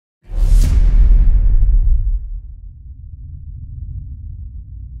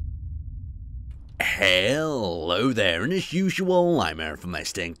Hello there, and as usual, I'm Aaron from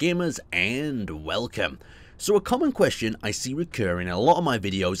Stand Gamers, and welcome. So a common question I see recurring in a lot of my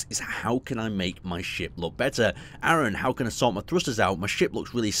videos is how can I make my ship look better? Aaron, how can I sort my thrusters out? My ship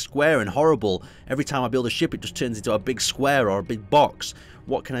looks really square and horrible. Every time I build a ship it just turns into a big square or a big box.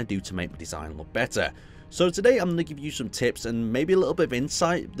 What can I do to make my design look better? So today I'm going to give you some tips and maybe a little bit of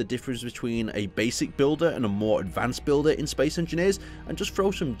insight, the difference between a basic builder and a more advanced builder in Space Engineers, and just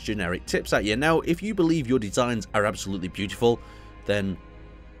throw some generic tips at you. Now, if you believe your designs are absolutely beautiful, then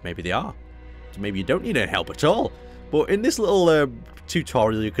maybe they are. So maybe you don't need any help at all. But in this little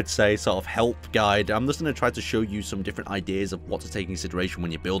tutorial, you could say, sort of help guide, I'm just going to try to show you some different ideas of what to take in consideration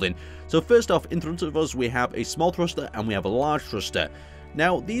when you're building. So first off, in front of us we have a small thruster and we have a large thruster.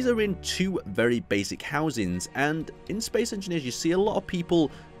 Now, these are in two very basic housings, and in Space Engineers you see a lot of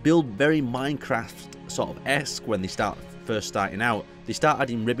people build very Minecraft sort of esque when they first starting out. They start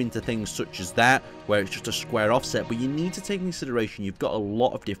adding ribbing to things such as that, where it's just a square offset, but you need to take in consideration you've got a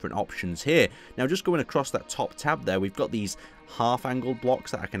lot of different options here. Now, just going across that top tab there, we've got these half-angled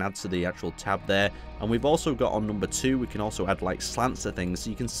blocks that I can add to the actual tab there, and we've also got on number 2, we can also add like slants to things, so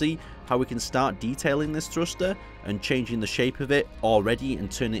you can see how we can start detailing this thruster and changing the shape of it already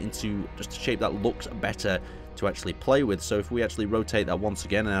and turn it into just a shape that looks better to actually play with. So if we actually rotate that once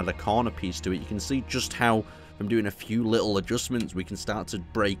again and add a corner piece to it, you can see just how from doing a few little adjustments we can start to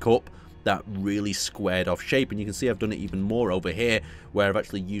break up that really squared off shape. And you can see I've done it even more over here, where I've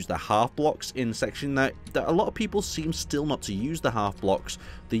actually used the half blocks in section that a lot of people seem still not to use the half blocks.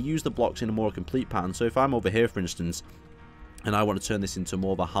 They use the blocks in a more complete pattern. So if I'm over here, for instance, and I want to turn this into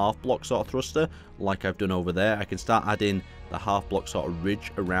more of a half block sort of thruster like I've done over there, I can start adding the half block sort of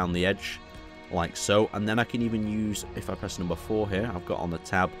ridge around the edge like so. And then I can even use, if I press number 4 here, I've got on the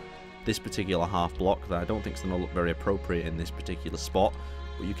tab this particular half block that I don't think is going to look very appropriate in this particular spot,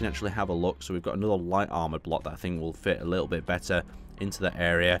 but you can actually have a look. So we've got another light armored block that I think will fit a little bit better into that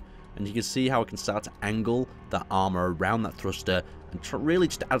area, and you can see how I can start to angle that armor around that thruster and really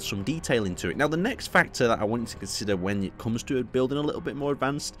just add some detail into it. Now, the next factor that I want you to consider when it comes to building a little bit more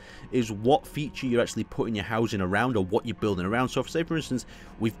advanced is what feature you're actually putting your housing around, or what you're building around. So say for instance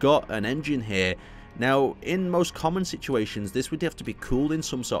we've got an engine here. Now, in most common situations, this would have to be cooled in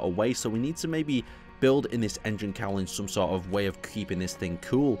some sort of way, so we need to maybe build in this engine cowl in some sort of way of keeping this thing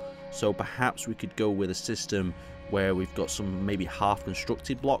cool. So perhaps we could go with a system where we've got some maybe half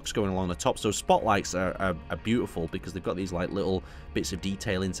constructed blocks going along the top. So spotlights are beautiful because they've got these like little bits of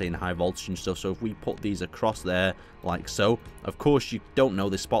detail in, saying high voltage and stuff. So if we put these across there like so, of course you don't know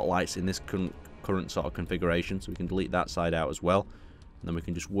the spotlights in this current sort of configuration, so we can delete that side out as well, and then we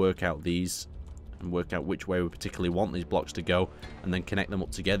can just work out these and work out which way we particularly want these blocks to go, and then connect them up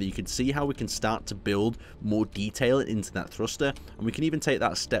together. You can see how we can start to build more detail into that thruster, and we can even take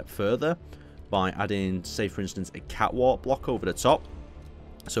that a step further by adding, say for instance, a catwalk block over the top.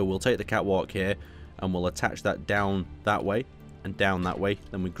 So we'll take the catwalk here and we'll attach that down that way and down that way.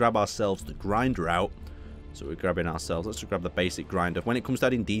 Then we grab ourselves the grinder out. So we're grabbing ourselves, let's just grab the basic grinder. When it comes to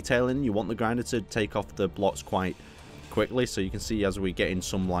adding detail in, you want the grinder to take off the blocks quite quickly, so you can see as we get in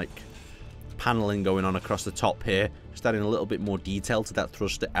some like paneling going on across the top here, just adding a little bit more detail to that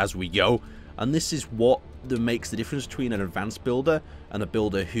thruster as we go. And this is what makes the difference between an advanced builder and a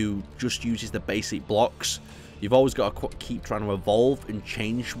builder who just uses the basic blocks. You've always got to keep trying to evolve and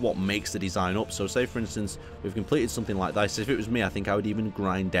change what makes the design up. So say for instance we've completed something like this. If it was me, I think I would even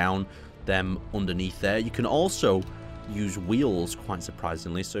grind down them underneath there. You can also use wheels, quite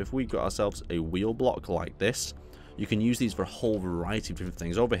surprisingly. So if we got ourselves a wheel block like this, you can use these for a whole variety of different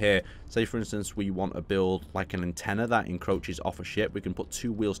things. Over here, say for instance we want to build like an antenna that encroaches off a ship. We can put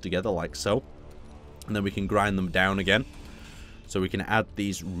 2 wheels together like so, and then we can grind them down again. So we can add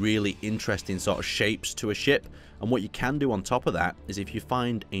these really interesting sort of shapes to a ship. And what you can do on top of that is, if you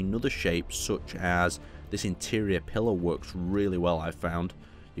find another shape such as this interior pillar, works really well, I've found.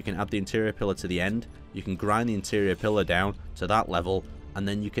 You can add the interior pillar to the end, you can grind the interior pillar down to that level, and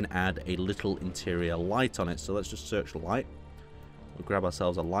then you can add a little interior light on it. So let's just search light. We'll grab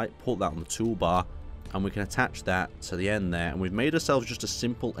ourselves a light, put that on the toolbar, and we can attach that to the end there. And we've made ourselves just a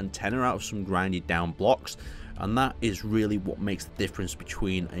simple antenna out of some grinded down blocks. And that is really what makes the difference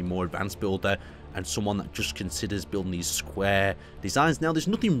between a more advanced builder and someone that just considers building these square designs. Now, there's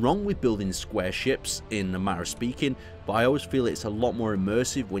nothing wrong with building square ships in a matter of speaking, but I always feel it's a lot more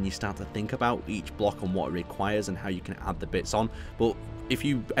immersive when you start to think about each block and what it requires and how you can add the bits on. But if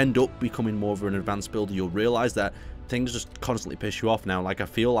you end up becoming more of an advanced builder, you'll realize that things just constantly piss you off now. Like, I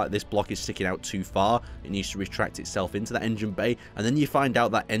feel like this block is sticking out too far. It needs to retract itself into that engine bay, and then you find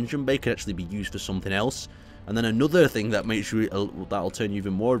out that engine bay could actually be used for something else. And then another thing that makes you, that'll turn you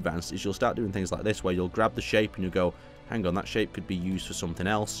even more advanced, is you'll start doing things like this, where you'll grab the shape and you'll go, hang on, that shape could be used for something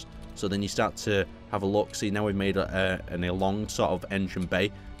else. So then you start to have a look. See, now we've made an elonged sort of engine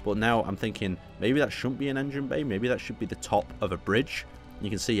bay. But now I'm thinking, maybe that shouldn't be an engine bay. Maybe that should be the top of a bridge. You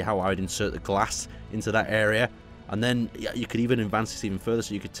can see how I would insert the glass into that area. And then you could even advance this even further.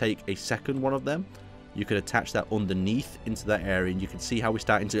 So you could take a second one of them. You could attach that underneath into that area. And you can see how we're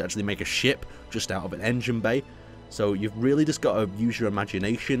starting to actually make a ship just out of an engine bay. So you've really just got to use your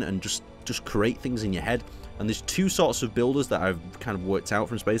imagination and just create things in your head. And there's two sorts of builders that I've kind of worked out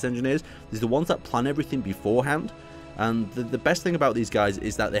from Space Engineers. There's the ones that plan everything beforehand. And the best thing about these guys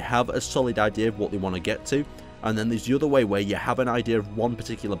is that they have a solid idea of what they want to get to. And then there's the other way, where you have an idea of one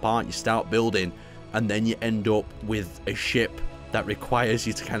particular part, you start building, and then you end up with a ship that requires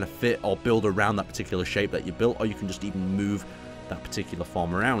you to kind of fit or build around that particular shape that you built, or you can just even move that particular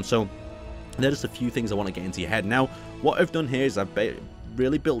form around. So there's just a few things I want to get into your head. Now, what I've done here is I've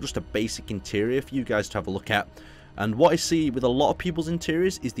really built just a basic interior for you guys to have a look at. And what I see with a lot of people's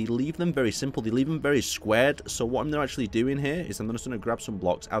interiors is they leave them very simple. They leave them very squared. So what I'm actually doing here is I'm just going to grab some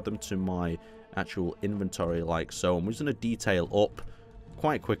blocks, add them to my actual inventory like so. And we're just going to detail up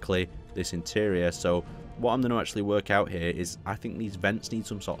quite quickly this interior. So what I'm going to actually work out here is I think these vents need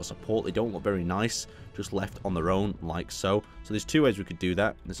some sort of support. They don't look very nice just left on their own like so. So there's two ways we could do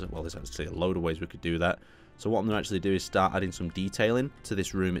that. There's actually a load of ways we could do that. So what I'm going to actually do is start adding some detailing to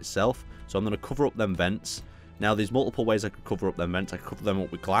this room itself. So I'm going to cover up them vents. Now, there's multiple ways I could cover up them vents. I could cover them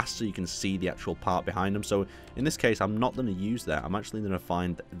up with glass so you can see the actual part behind them. So in this case, I'm not going to use that. I'm actually going to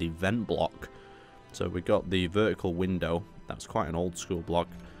find the vent block. So we've got the vertical window. That's quite an old school block.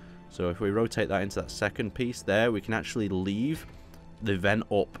 So if we rotate that into that second piece there, we can actually leave the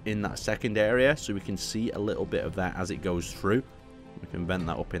vent up in that second area so we can see a little bit of that as it goes through. We can vent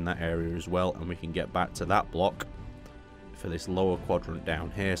that up in that area as well, and we can get back to that block for this lower quadrant down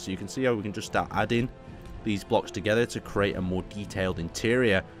here. So you can see how we can just start adding these blocks together to create a more detailed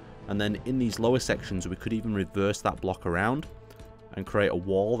interior. And then in these lower sections, we could even reverse that block around and create a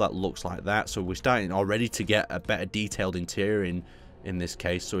wall that looks like that. So we're starting already to get a better detailed interior in this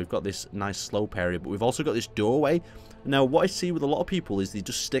case. So we've got this nice slope area, but we've also got this doorway. Now, what I see with a lot of people is they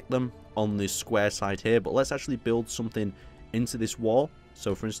just stick them on this square side here, but let's actually build something into this wall.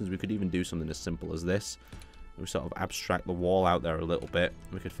 So for instance, we could even do something as simple as this. We sort of abstract the wall out there a little bit.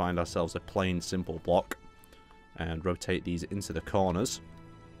 We could find ourselves a plain simple block and rotate these into the corners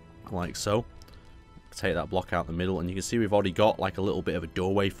like so. Take that block out the middle, and you can see we've already got like a little bit of a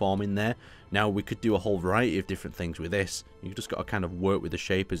doorway form in there. Now we could do a whole variety of different things with this. You just got to kind of work with the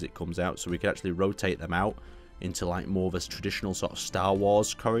shape as it comes out. So we could actually rotate them out into like more of a traditional sort of Star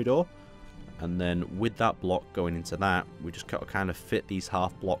Wars corridor. And then with that block going into that, we just got to kind of fit these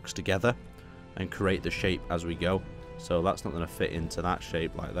half blocks together and create the shape as we go. So that's not going to fit into that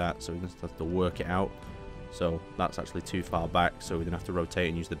shape like that, so we just have to work it out. So that's actually too far back, so we're going to have to rotate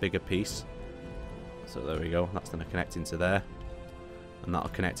and use the bigger piece. So there we go, that's going to connect into there, and that'll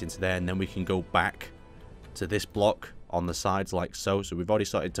connect into there, and then we can go back to this block on the sides like so. So we've already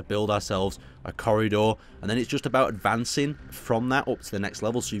started to build ourselves a corridor, and then it's just about advancing from that up to the next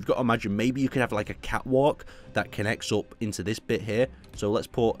level. So you've got to imagine maybe you could have like a catwalk that connects up into this bit here. So let's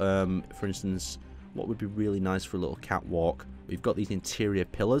put for instance, what would be really nice for a little catwalk, we've got these interior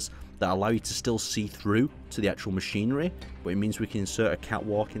pillars that allow you to still see through to the actual machinery, but it means we can insert a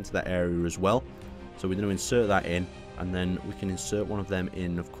catwalk into that area as well. So we're going to insert that in, and then we can insert one of them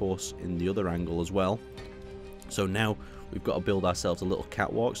in, of course, in the other angle as well. So now we've got to build ourselves a little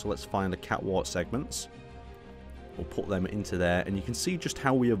catwalk. So let's find the catwalk segments. We'll put them into there, and you can see just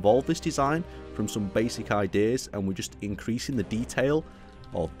how we evolved this design from some basic ideas, and we're just increasing the detail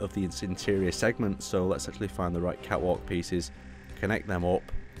of the interior segment. So let's actually find the right catwalk pieces, connect them up,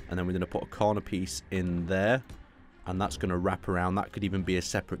 and then we're going to put a corner piece in there, and that's going to wrap around. That could even be a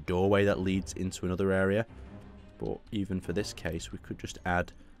separate doorway that leads into another area. But even for this case, we could just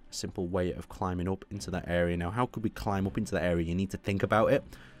add a simple way of climbing up into that area. Now, how could we climb up into that area? You need to think about it.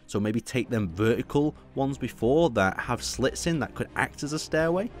 So maybe take them vertical ones before that have slits in that could act as a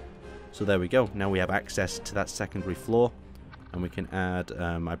stairway. So there we go. Now we have access to that secondary floor, and we can add,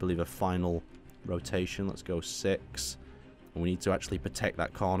 I believe, a final rotation. Let's go 6. And we need to actually protect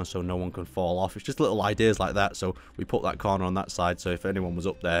that corner so no one can fall off. It's just little ideas like that. So we put that corner on that side, so if anyone was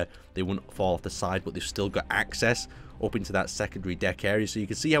up there, they wouldn't fall off the side, but they've still got access up into that secondary deck area. So you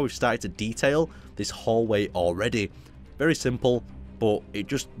can see how we've started to detail this hallway already. Very simple, but it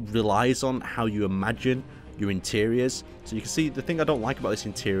just relies on how you imagine your interiors. So you can see the thing I don't like about this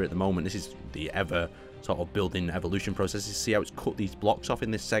interior at the moment, this is the ever sort of building evolution processes. See how it's cut these blocks off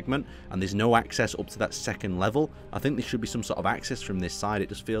in this segment, and there's no access up to that second level. I think there should be some sort of access from this side. It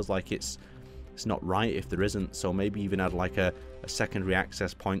just feels like it's not right if there isn't. So maybe even add like a secondary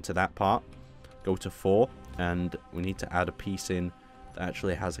access point to that part. Go to 4, and we need to add a piece in that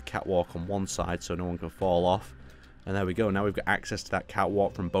actually has a catwalk on one side so no one can fall off. And there we go. Now we've got access to that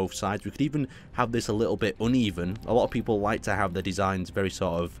catwalk from both sides. We could even have this a little bit uneven. A lot of people like to have the designs very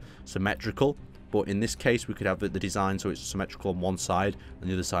sort of symmetrical, but in this case we could have the design so it's symmetrical on one side and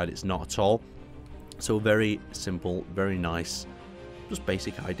the other side it's not at all. So very simple, very nice, just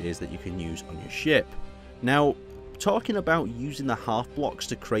basic ideas that you can use on your ship. Now, talking about using the half blocks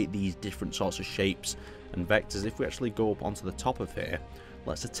to create these different sorts of shapes and vectors, if we actually go up onto the top of here,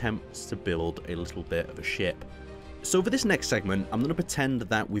 let's attempt to build a little bit of a ship. So for this next segment, I'm going to pretend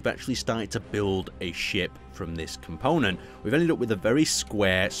that we've actually started to build a ship from this component. We've ended up with a very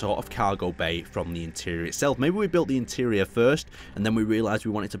square sort of cargo bay from the interior itself. Maybe we built the interior first, and then we realized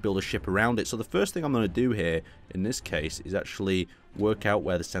we wanted to build a ship around it. So the first thing I'm going to do here, in this case, is actually work out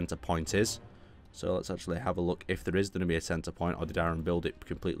where the center point is. So let's actually have a look if there is going to be a center point, or did Aaron build it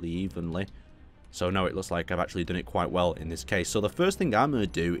completely evenly? So no, it looks like I've actually done it quite well in this case. So the first thing I'm going to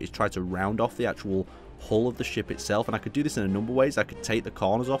do is try to round off the actual hull of the ship itself, and I could do this in a number of ways. I could take the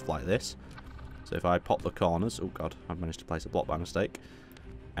corners off like this. So if I pop the corners, oh god, I've managed to place a block by mistake,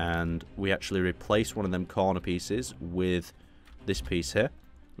 and we actually replace one of them corner pieces with this piece here,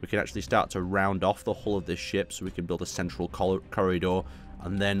 we can actually start to round off the hull of this ship so we can build a central corridor,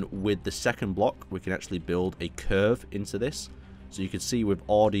 and then with the second block we can actually build a curve into this. So you can see we've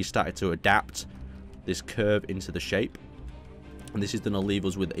already started to adapt this curve into the shape, and this is going to leave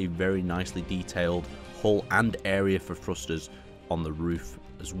us with a very nicely detailed hull and area for thrusters on the roof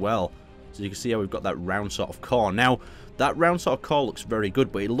as well. So you can see how we've got that round sort of core. Now that round sort of core looks very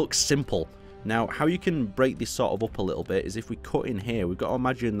good, but it looks simple. Now how you can break this sort of up a little bit is if we cut in here, we've got to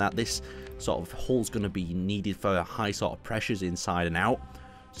imagine that this sort of hull's going to be needed for high sort of pressures inside and out.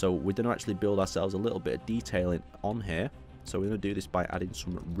 So we're going to actually build ourselves a little bit of detailing on here. So we're going to do this by adding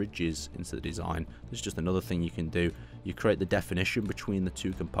some ridges into the design. This is just another thing you can do. You create the definition between the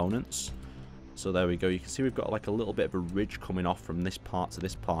two components. So there we go. You can see we've got like a little bit of a ridge coming off from this part to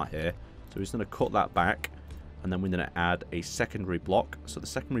this part here. So we're just going to cut that back, and then we're going to add a secondary block. So the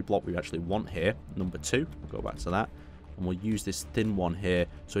secondary block we actually want here, number 2. We'll go back to that, and we'll use this thin one here.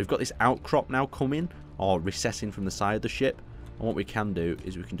 So we've got this outcrop now coming, or recessing from the side of the ship. And what we can do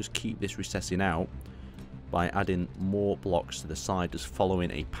is we can just keep this recessing out by adding more blocks to the side, just following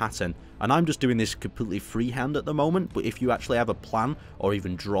a pattern. And I'm just doing this completely freehand at the moment, but if you actually have a plan or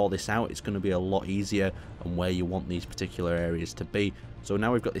even draw this out, it's going to be a lot easier on where you want these particular areas to be. So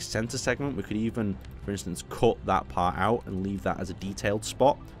now we've got this center segment. We could even, for instance, cut that part out and leave that as a detailed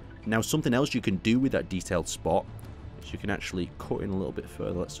spot. Now something else you can do with that detailed spot is you can actually cut in a little bit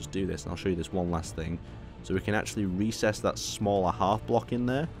further. Let's just do this, and I'll show you this one last thing. So we can actually recess that smaller half block in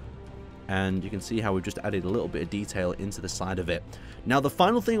there, and you can see how we've just added a little bit of detail into the side of it. Now the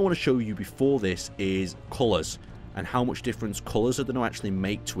final thing I want to show you before this is colors, and how much difference colors are going to actually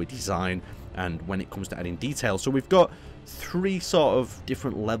make to a design and when it comes to adding detail. So we've got 3 sort of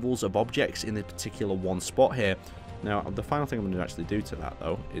different levels of objects in a particular one spot here. Now the final thing I'm going to actually do to that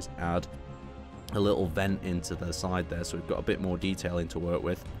though is add a little vent into the side there, so we've got a bit more detailing to work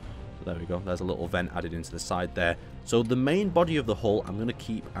with. There we go, there's a little vent added into the side there. So the main body of the hull I'm going to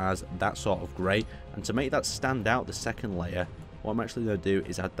keep as that sort of grey, and to make that stand out, the second layer, what I'm actually going to do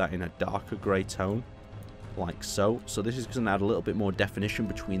is add that in a darker grey tone, like so. So this is going to add a little bit more definition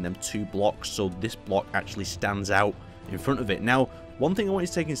between them 2 blocks, so this block actually stands out in front of it. Now one thing I want you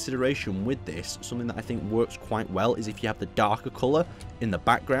to take into consideration with this, something that I think works quite well, is if you have the darker colour in the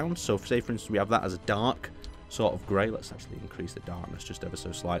background. So say for instance we have that as a dark sort of grey. Let's actually increase the darkness just ever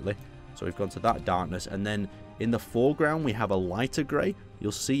so slightly. So we've gone to that darkness, and then in the foreground we have a lighter grey.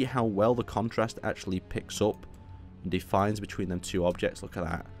 You'll see how well the contrast actually picks up and defines between them 2 objects. Look at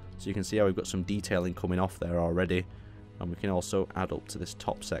that. So you can see how we've got some detailing coming off there already, and we can also add up to this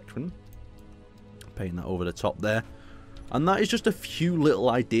top section, paint that over the top there. And that is just a few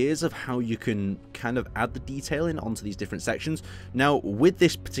little ideas of how you can kind of add the detailing onto these different sections. Now, with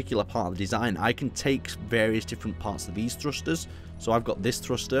this particular part of the design, I can take various different parts of these thrusters. So I've got this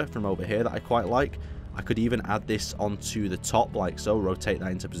thruster from over here that I quite like. I could even add this onto the top like so, rotate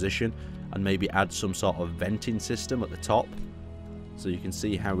that into position, and maybe add some sort of venting system at the top. So you can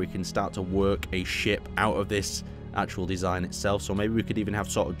see how we can start to work a ship out of this actual design itself. So maybe we could even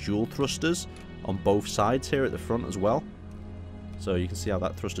have sort of dual thrusters on both sides here at the front as well. So you can see how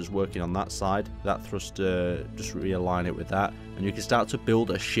that thruster's working on that side. That thruster, just realign it with that, and you can start to build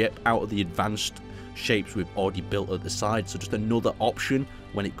a ship out of the advanced shapes we've already built at the side. So just another option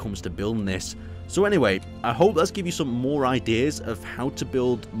when it comes to building this. So anyway, I hope that's give you some more ideas of how to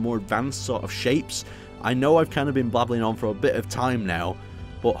build more advanced sort of shapes. I know I've kind of been blabbling on for a bit of time now,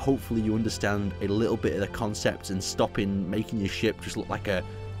 but hopefully you understand a little bit of the concepts and stopping making your ship just look like a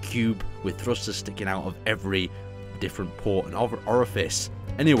cube with thrusters sticking out of every different port and orifice.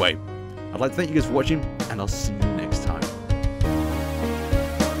 Anyway, I'd like to thank you guys for watching, and I'll see you